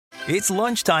It's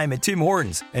lunchtime at Tim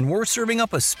Hortons, and we're serving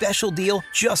up a special deal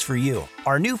just for you.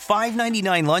 Our new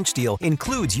 $5.99 lunch deal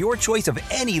includes your choice of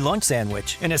any lunch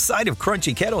sandwich and a side of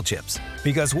crunchy kettle chips.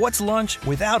 Because what's lunch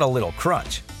without a little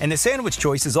crunch? And the sandwich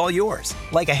choice is all yours,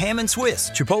 like a ham and Swiss,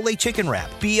 Chipotle chicken wrap,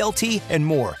 BLT, and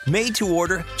more, made to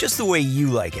order just the way you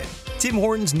like it. Tim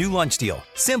Hortons' new lunch deal.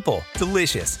 Simple,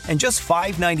 delicious, and just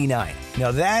 $5.99.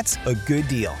 Now that's a good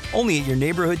deal. Only at your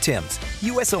neighborhood Tim's.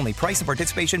 U.S. only. Price and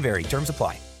participation vary. Terms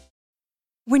apply.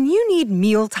 When you need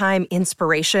mealtime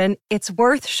inspiration, it's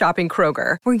worth shopping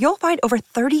Kroger, where you'll find over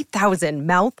 30,000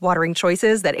 mouth-watering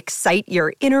choices that excite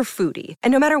your inner foodie.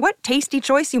 And no matter what tasty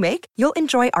choice you make, you'll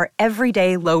enjoy our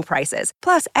everyday low prices,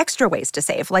 plus extra ways to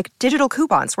save, like digital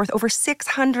coupons worth over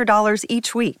 $600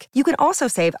 each week. You can also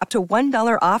save up to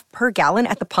 $1 off per gallon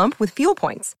at the pump with fuel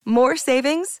points. More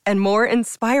savings and more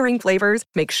inspiring flavors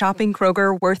make shopping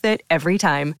Kroger worth it every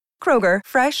time. Kroger,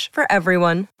 fresh for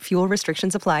everyone. Fuel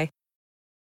restrictions apply.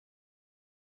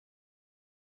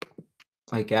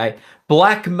 Okay.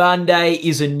 Black Monday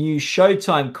is a new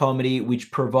Showtime comedy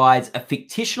which provides a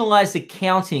fictionalized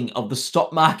accounting of the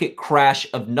stock market crash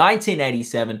of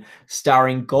 1987,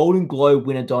 starring Golden Globe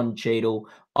winner Don Cheadle.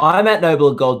 I'm at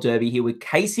Noble Gold Derby here with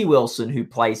Casey Wilson, who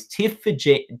plays Tiff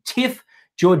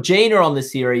Georgina on the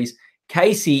series.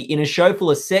 Casey, in a show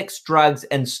full of sex, drugs,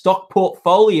 and stock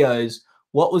portfolios,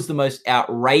 what was the most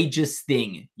outrageous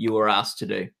thing you were asked to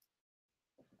do?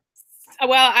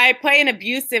 Well, I play an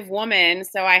abusive woman,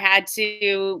 so I had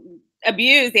to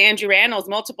abuse Andrew Rannells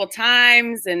multiple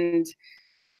times, and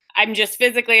I'm just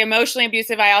physically, emotionally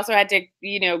abusive. I also had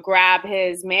to, grab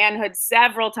his manhood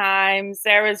several times.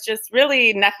 There was just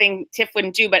really nothing Tiff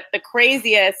wouldn't do. But the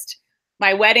craziest,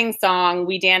 my wedding song,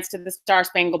 we danced to the Star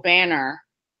Spangled Banner,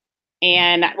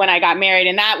 and when I got married,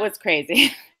 and that was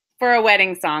crazy for a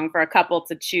wedding song for a couple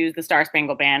to choose the Star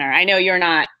Spangled Banner. I know you're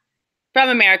not from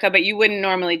America, but you wouldn't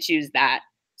normally choose that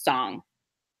song.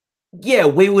 Yeah,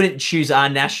 we wouldn't choose our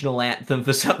national anthem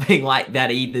for something like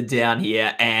that either down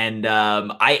here. And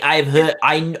I've heard,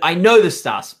 I know the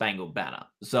Star Spangled Banner,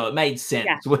 so it made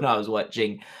sense when I was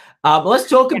watching. Let's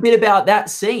talk a bit about that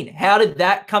scene. How did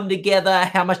that come together?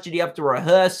 How much did you have to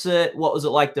rehearse it? What was it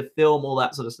like to film? All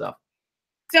that sort of stuff.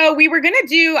 So we were going to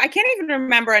do, I can't even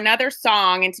remember another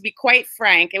song. And to be quite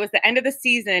frank, it was the end of the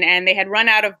season and they had run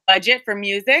out of budget for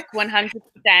music, 100%.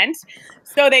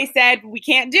 So they said, we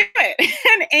can't do it.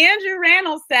 And Andrew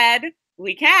Rannells said,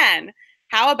 we can.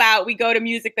 How about we go to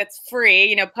music that's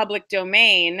free, public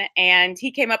domain? And he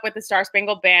came up with the Star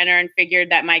Spangled Banner and figured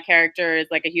that my character is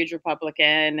like a huge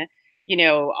Republican,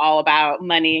 all about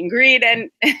money and greed and,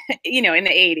 in the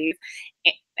 80s.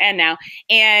 And now,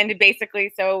 and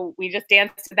basically, so we just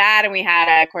danced to that and we had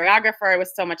a choreographer. It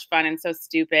was so much fun and so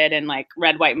stupid, and like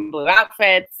red, white, and blue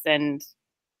outfits, and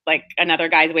like another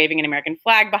guy's waving an American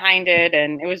flag behind it.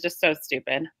 And it was just so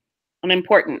stupid. An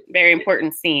important, very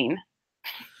important scene.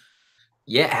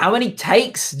 Yeah. How many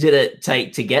takes did it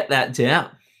take to get that down?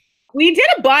 We did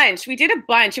a bunch.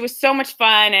 It was so much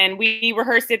fun. And we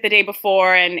rehearsed it the day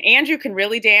before. And Andrew can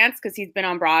really dance because he's been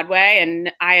on Broadway. And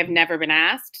I have never been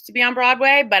asked to be on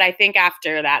Broadway. But I think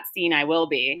after that scene, I will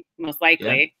be, most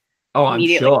likely. Yeah. Oh, I'm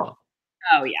sure.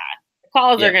 Oh, yeah. The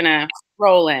calls are going to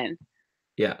roll in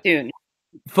soon.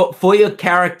 For your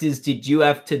characters, did you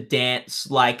have to dance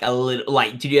like a little,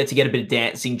 did you have to get a bit of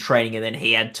dancing training and then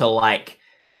he had to like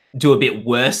do a bit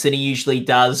worse than he usually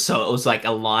does? So it was like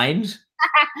aligned?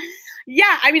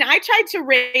 Yeah, I mean, I tried to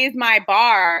raise my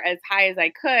bar as high as I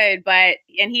could,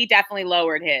 and he definitely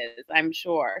lowered his, I'm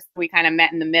sure. So we kind of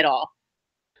met in the middle.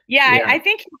 Yeah. I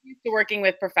think he's used to working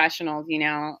with professionals,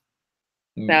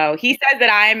 So he says that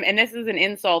and this is an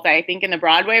insult, I think, in the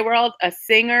Broadway world, a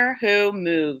singer who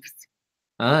moves.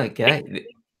 Okay.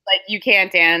 Like you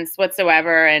can't dance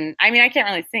whatsoever. And I mean, I can't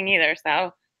really sing either,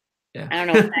 so I don't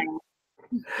know what I'm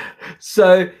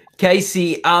So,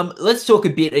 Casey, let's talk a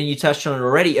bit, and you touched on it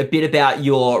already, a bit about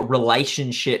your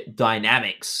relationship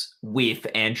dynamics with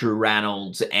Andrew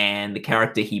Rannells and the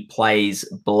character he plays,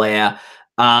 Blair.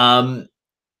 As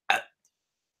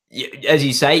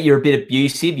you say, you're a bit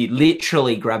abusive. You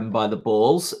literally grab him by the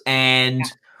balls. And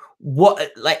what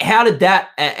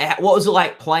was it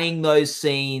like playing those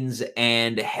scenes,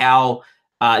 and how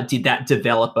did that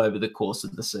develop over the course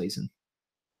of the season?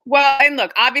 Well, and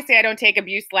look, obviously I don't take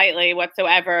abuse lightly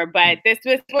whatsoever, but this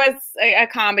was a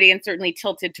comedy and certainly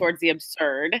tilted towards the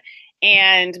absurd.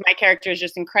 And my character is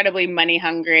just incredibly money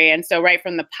hungry. And so right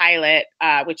from the pilot,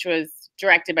 which was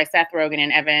directed by Seth Rogen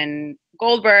and Evan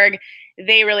Goldberg,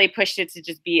 they really pushed it to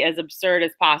just be as absurd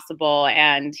as possible.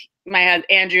 And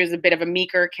Andrew is a bit of a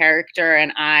meeker character,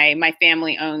 and my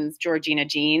family owns Georgina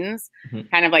jeans,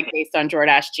 kind of like based on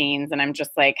Jordache jeans, and I'm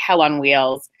just like hell on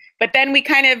wheels. But then we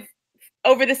kind of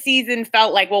over the season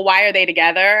felt like, well, why are they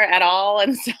together at all?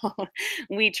 And so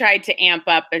we tried to amp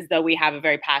up as though we have a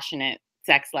very passionate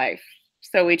sex life.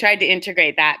 So we tried to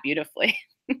integrate that beautifully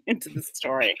into the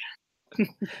story. Give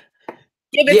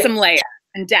it some layer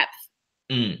and depth.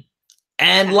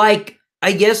 And like,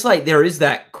 I guess like there is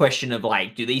that question of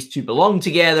like, do these two belong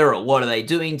together, or what are they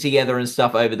doing together and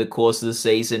stuff over the course of the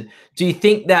season? Do you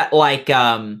think that like,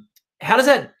 how does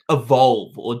that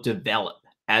evolve or develop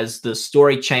as the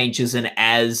story changes and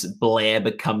as Blair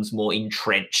becomes more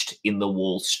entrenched in the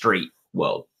Wall Street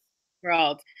world?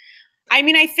 I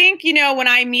mean, I think, you know, when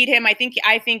I meet him, I think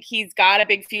he's got a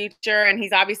big future, and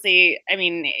he's obviously, I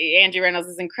mean, Andrew Rannells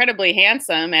is incredibly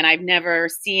handsome, and I've never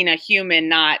seen a human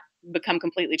not become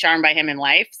completely charmed by him in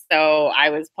life. So I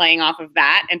was playing off of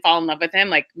that and fall in love with him,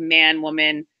 like man,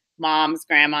 woman, moms,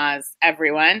 grandmas,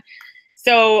 everyone.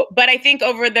 So, but I think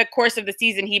over the course of the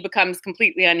season, he becomes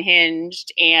completely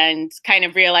unhinged and kind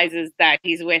of realizes that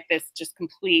he's with this just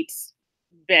complete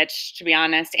bitch, to be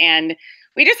honest. And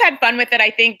we just had fun with it.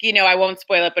 I think, you know, I won't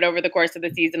spoil it, but over the course of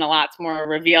the season, a lot's more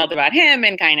revealed about him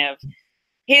and kind of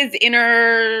his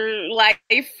inner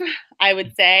life, I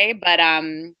would say. But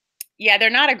yeah,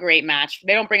 they're not a great match.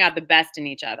 They don't bring out the best in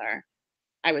each other,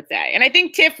 I would say. And I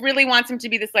think Tiff really wants him to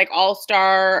be this like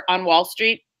all-star on Wall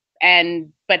Street,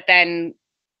 but then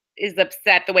is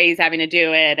upset the way he's having to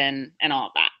do it and all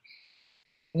of that.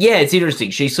 Yeah, it's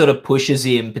interesting. She sort of pushes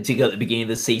him, particularly at the beginning of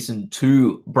the season,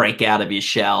 to break out of his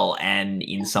shell. And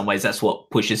in some ways, that's what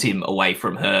pushes him away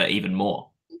from her even more.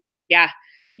 Yeah.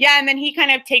 Yeah. And then he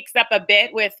kind of takes up a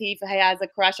bit he has a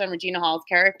crush on Regina Hall's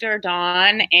character,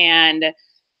 Dawn. And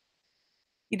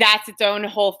that's its own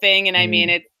whole thing. And I mean,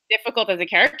 it's difficult as a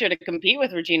character to compete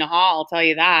with Regina Hall. I'll tell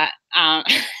you that.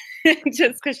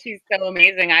 Just because she's so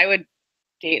amazing. I would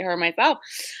date her myself.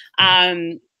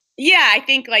 Yeah, I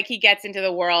think like he gets into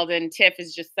the world, and Tiff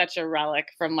is just such a relic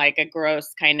from like a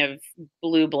gross kind of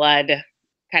blue blood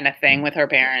kind of thing with her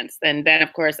parents. And then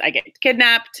of course I get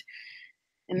kidnapped,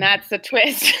 and that's a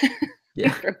twist.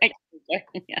 Yeah. For my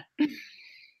character.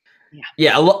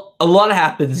 Yeah. A lot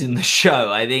happens in the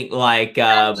show. I think like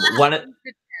I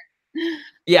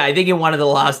think in one of the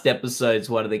last episodes,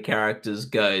 one of the characters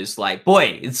goes like,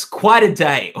 boy, it's quite a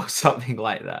day, or something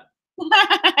like that.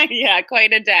 Yeah,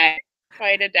 quite a day.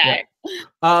 Quite a day.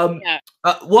 Yeah.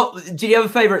 What did you have a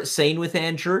favorite scene with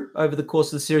Andrew over the course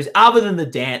of the series, other than the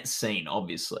dance scene,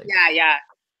 obviously? Yeah.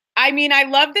 I mean, I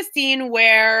love the scene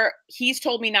where he's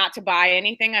told me not to buy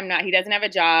anything. He doesn't have a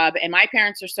job, and my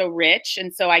parents are so rich,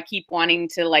 and so I keep wanting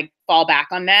to like fall back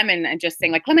on them and just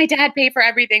saying like, let my dad pay for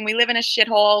everything. We live in a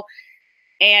shithole.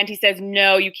 And he says,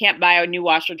 no, you can't buy a new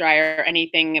washer dryer or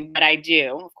anything. But I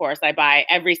do. Of course, I buy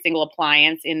every single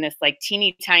appliance in this like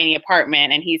teeny tiny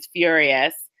apartment. And he's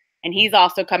furious. And he's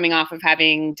also coming off of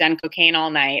having done cocaine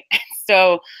all night.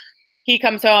 So he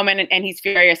comes home and he's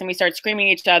furious. And we start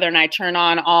screaming at each other. And I turn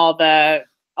on all the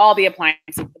appliances,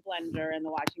 the blender and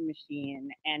the washing machine,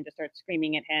 and just start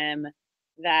screaming at him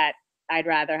that I'd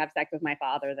rather have sex with my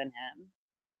father than him.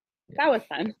 That was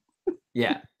fun.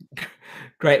 Yeah.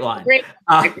 Great line.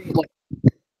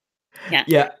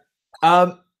 Yeah.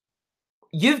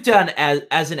 You've done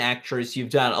as an actress, you've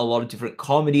done a lot of different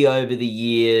comedy over the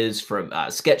years, from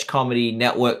sketch comedy,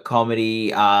 network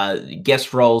comedy,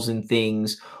 guest roles and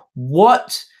things.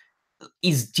 What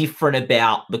is different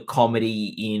about the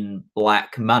comedy in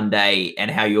Black Monday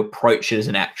and how you approach it as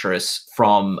an actress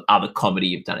from other comedy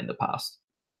you've done in the past?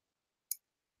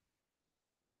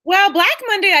 Well, Black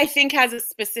Monday, I think, has a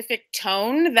specific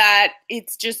tone that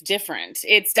it's just different.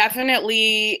 It's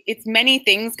many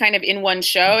things kind of in one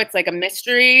show. It's like a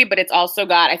mystery, but it's also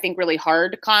got, I think, really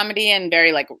hard comedy and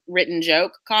very like written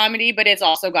joke comedy, but it's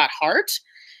also got heart.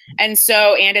 And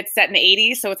it's set in the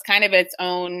 80s. So it's kind of its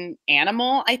own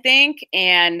animal, I think.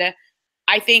 And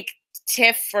I think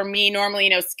Tiff, for me,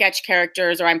 normally, sketch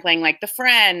characters, or I'm playing like the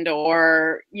friend,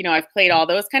 or, I've played all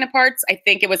those kind of parts. I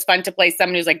think it was fun to play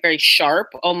someone who's like very sharp,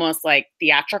 almost like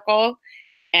theatrical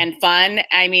and fun.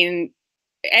 I mean,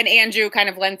 and Andrew kind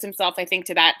of lends himself, I think,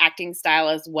 to that acting style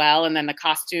as well. And then the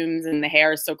costumes and the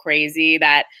hair is so crazy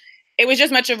that it was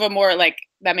just much of a more like,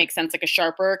 that makes sense, like a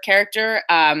sharper character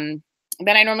than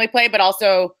I normally play. But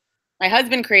also, my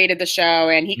husband created the show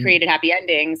and he created Happy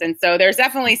Endings. And so there's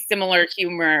definitely similar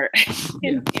humor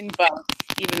in both,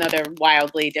 even though they're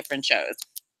wildly different shows,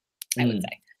 I would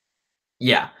say.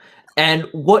 Yeah. And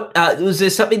what was there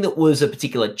something that was a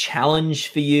particular challenge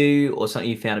for you, or something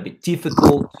you found a bit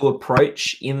difficult to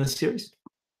approach in the series?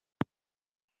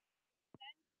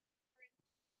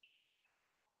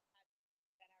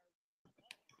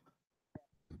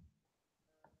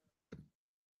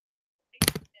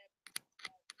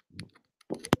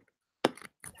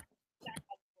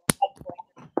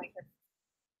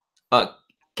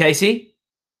 Casey,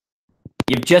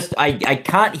 you've just I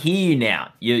can't hear you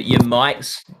now. Your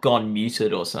mic's gone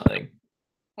muted or something.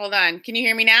 Hold on. Can you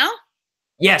hear me now?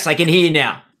 Yes, I can hear you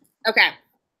now. Okay.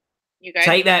 You guys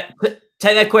take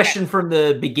that question from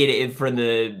the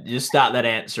beginning, just start that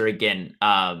answer again.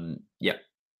 Yeah.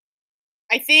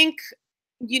 I think,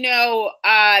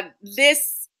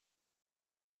 this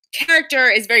character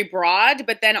is very broad,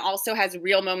 but then also has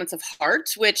real moments of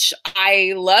heart, which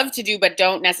I love to do, but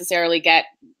don't necessarily get,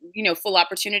 full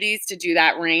opportunities to do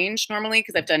that range normally,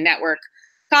 because I've done network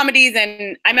comedies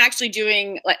and I'm actually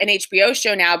doing an HBO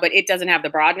show now, but it doesn't have the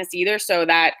broadness either. So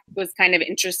that was kind of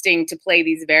interesting to play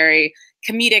these very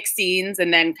comedic scenes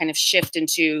and then kind of shift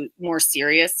into more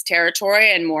serious territory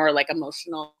and more like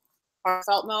emotional,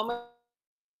 heartfelt moments.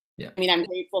 Yeah. I mean, I'm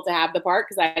grateful to have the part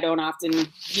because I don't often,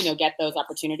 get those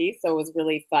opportunities. So it was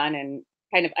really fun and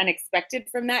kind of unexpected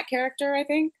from that character, I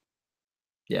think.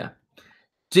 Yeah.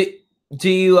 Do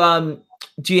you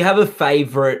have a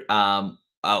favorite or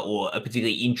a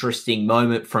particularly interesting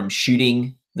moment from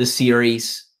shooting the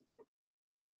series?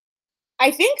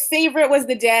 I think favorite was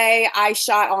the day I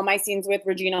shot all my scenes with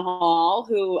Regina Hall,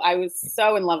 who I was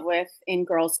so in love with in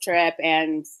Girls Trip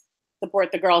and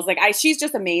Support the Girls. She's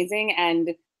just amazing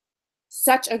and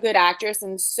such a good actress.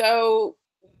 And so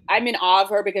I'm in awe of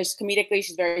her because comedically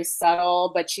she's very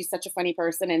subtle, but she's such a funny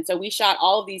person. And so we shot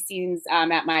all of these scenes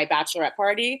at my bachelorette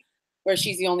party where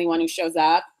she's the only one who shows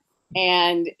up.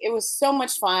 And it was so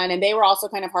much fun. And they were also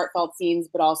kind of heartfelt scenes,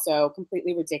 but also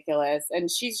completely ridiculous.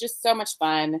 And she's just so much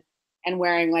fun and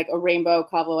wearing like a rainbow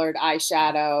colored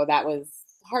eyeshadow that was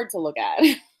hard to look at,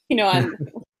 and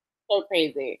so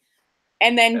crazy.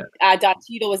 And then Don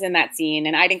Cheadle was in that scene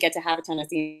and I didn't get to have a ton of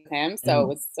scenes with him. So it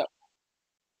was so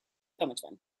much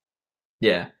fun.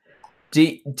 Yeah.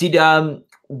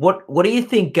 What do you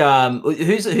think?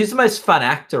 Who's the most fun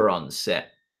actor on set?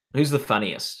 Who's the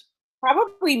funniest?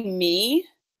 Probably me.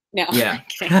 No. Yeah.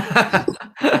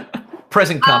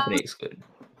 Present company is good.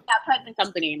 Yeah, present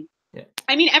company. Yeah.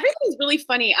 I mean, everybody's really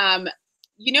funny.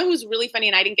 Who's really funny,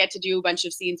 and I didn't get to do a bunch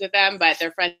of scenes with them, but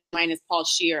their friend of mine is Paul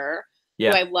Scheer, who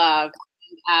I love.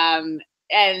 And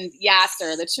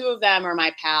Yasser. The two of them are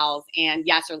my pals, and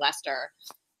Yasser Lester.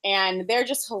 And they're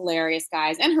just hilarious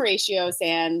guys. And Horatio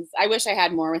Sands. I wish I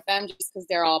had more with them just because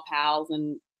they're all pals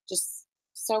and just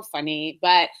so funny.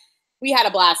 But we had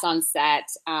a blast on set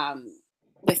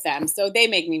with them. So they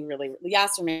make me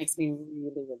Yasser makes me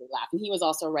really, really laugh. And he was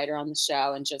also a writer on the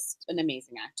show and just an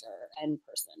amazing actor and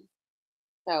person.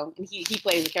 So and he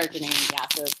plays a character named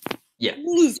Yasser. Yeah.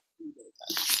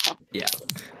 Yeah.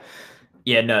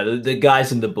 Yeah, no, the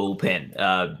guys in the bullpen,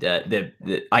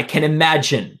 I can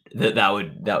imagine that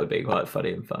would be quite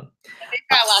funny and fun. They've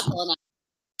got a lot going on.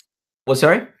 Well,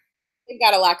 sorry? They've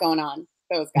got a lot going on,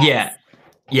 those guys.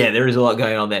 Yeah, there is a lot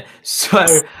going on there. So,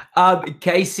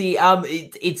 Casey,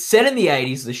 it's set in the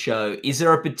 80s, the show. Is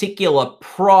there a particular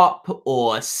prop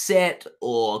or set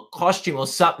or costume or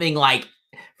something like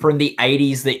from the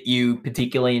 80s that you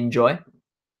particularly enjoy?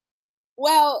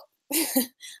 Well,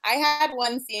 I had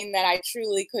one scene that I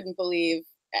truly couldn't believe.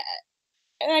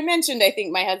 And I mentioned, I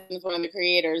think my husband's one of the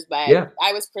creators, but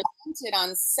I was presented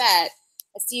on set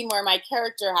a scene where my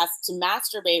character has to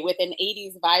masturbate with an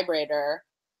 80s vibrator.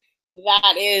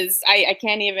 That is, I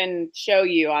can't even show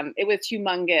you it was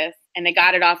humongous and they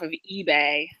got it off of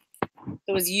eBay.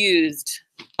 It was used.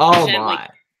 Oh my.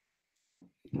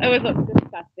 It was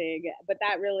disgusting, but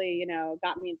that really,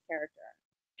 got me in character.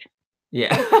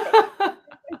 Yeah.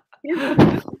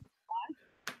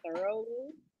 Thoroughly.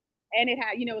 And it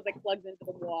had, it was like plugged into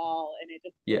the wall and it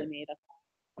just really made us.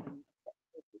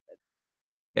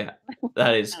 Yeah,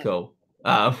 that is cool.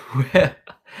 Love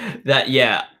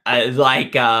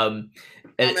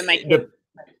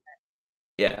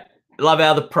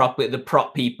how the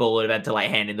prop people have had to like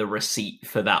hand in the receipt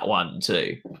for that one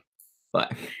too. But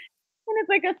and it's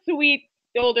like a sweet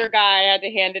older guy had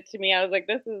to hand it to me. I was like,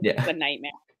 this is a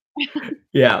nightmare.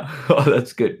 Yeah, oh,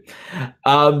 that's good.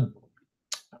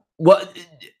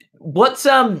 What's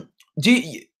do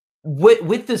you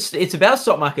with this? It's about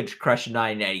stock market crash in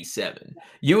 1987.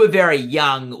 You were very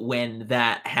young when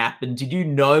that happened. Did you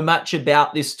know much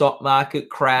about this stock market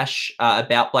crash,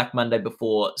 about Black Monday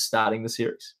before starting the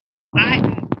series?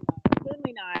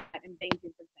 Certainly not. And thank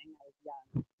you for saying I was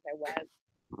young. I was.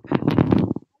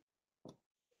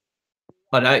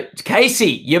 Oh no,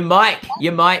 Casey, your mic.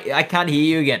 I can't hear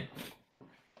you again.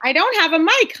 I don't have a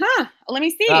mic, huh? Let me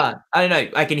see. I don't know.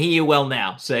 I can hear you well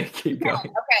now, so keep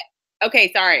going.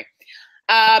 Okay, sorry.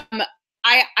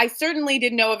 I certainly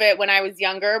didn't know of it when I was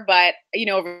younger, but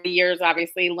over the years,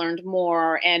 obviously learned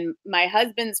more. And my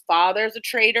husband's father's a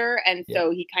trader, and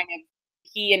so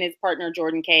he and his partner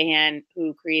Jordan Cahan,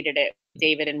 who created it,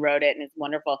 David, and wrote it, and it's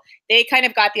wonderful. They kind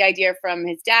of got the idea from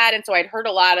his dad, and so I'd heard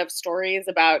a lot of stories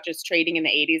about just trading in the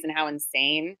 80s and how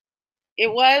insane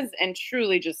it was, and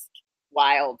truly just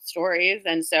wild stories.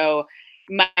 And so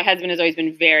my husband has always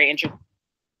been very interested.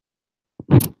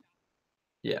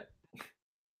 Yeah.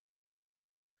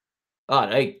 Oh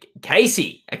no,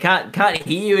 Casey, I can't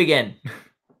hear you again.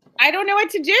 I don't know what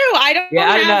to do. I don't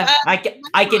know.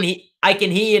 I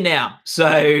can hear you now. So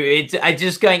it's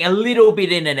just going a little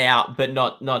bit in and out, but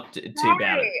not too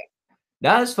bad.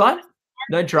 No, that's fine.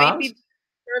 No dramas.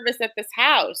 Service at this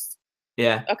house.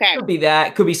 Yeah. Okay. Could be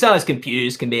that. Could be sometimes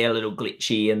computers can be a little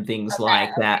glitchy and things like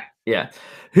that. Yeah.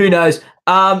 Who knows?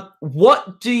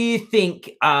 What do you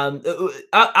think?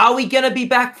 Are we going to be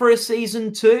back for a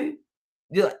season 2?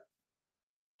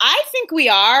 I think we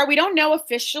are. We don't know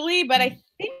officially, but I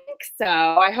think so.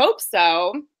 I hope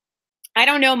so. I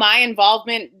don't know my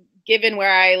involvement given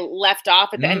where I left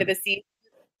off at the end of the season,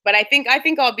 but I think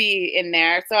I'll be in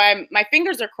there. So my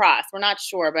fingers are crossed. We're not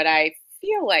sure, but I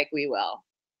feel like we will.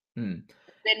 Been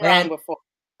wrong before.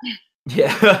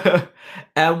 Yeah.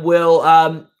 And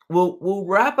we'll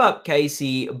wrap up,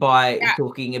 Casey, by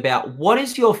talking about what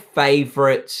is your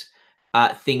favorite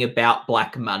thing about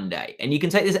Black Monday. And you can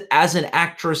take this as an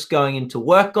actress going into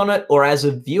work on it or as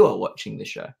a viewer watching the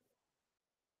show.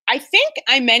 I think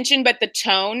I mentioned, but the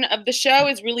tone of the show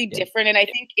is really different. And I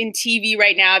think in TV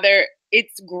right now,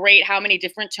 it's great how many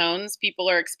different tones people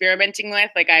are experimenting with.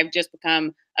 Like I've just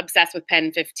become obsessed with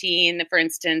Pen 15, for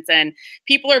instance, and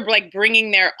people are like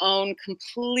bringing their own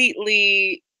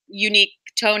completely unique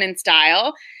tone and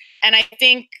style. And I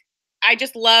think I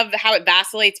just love how it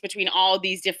vacillates between all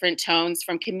these different tones,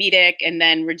 from comedic, and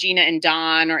then Regina and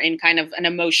Don are in kind of an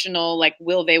emotional, like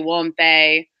will they, won't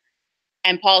they.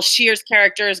 And Paul Scheer's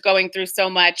character is going through so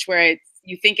much where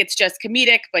you think it's just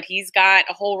comedic, but he's got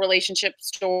a whole relationship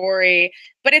story.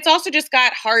 But it's also just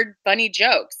got hard, funny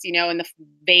jokes, in the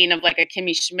vein of like a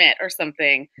Kimmy Schmidt or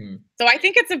something. So I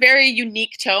think it's a very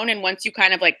unique tone. And once you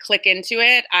kind of like click into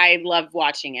it, I loved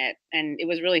watching it. And it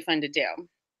was really fun to do.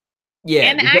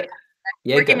 Yeah. And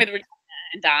working with Regina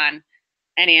and Don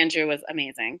and Andrew was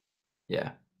amazing.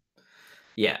 Yeah.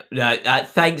 Yeah. No,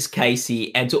 thanks,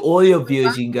 Casey. And to all your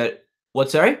viewers, you can go... What,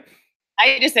 sorry?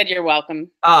 I just said you're welcome.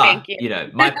 Thank you.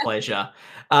 My pleasure.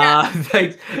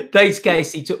 Thanks,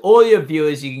 Casey. To all your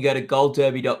viewers, you can go to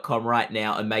goldderby.com right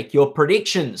now and make your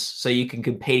predictions so you can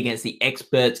compete against the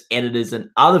experts, editors, and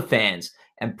other fans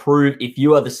and prove if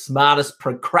you are the smartest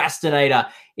procrastinator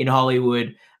in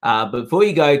Hollywood. But before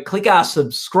you go, click our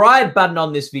subscribe button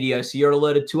on this video so you're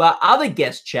alerted to our other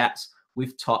guest chats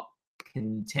with top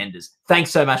contenders.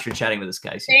 Thanks so much for chatting with us,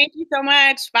 Casey. Thank you so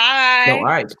much. Bye. No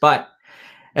worries. Bye.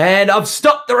 And I've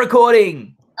stopped the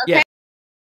recording. Okay. Yeah.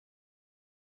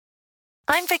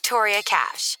 I'm Victoria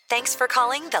Cash. Thanks for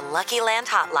calling the Lucky Land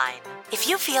Hotline. If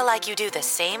you feel like you do the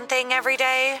same thing every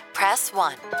day, press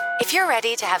 1. If you're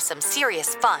ready to have some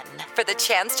serious fun for the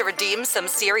chance to redeem some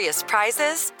serious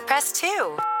prizes, press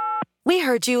 2. We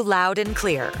heard you loud and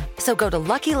clear. So go to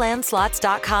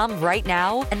LuckyLandSlots.com right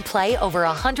now and play over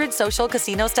 100 social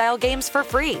casino-style games for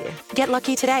free. Get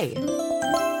lucky today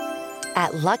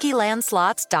at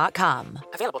LuckyLandSlots.com.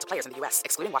 Available to players in the U.S.,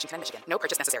 excluding Washington and Michigan. No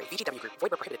purchase necessary. VGW Group.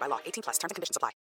 Void where prohibited by law. 18+. Terms and conditions apply.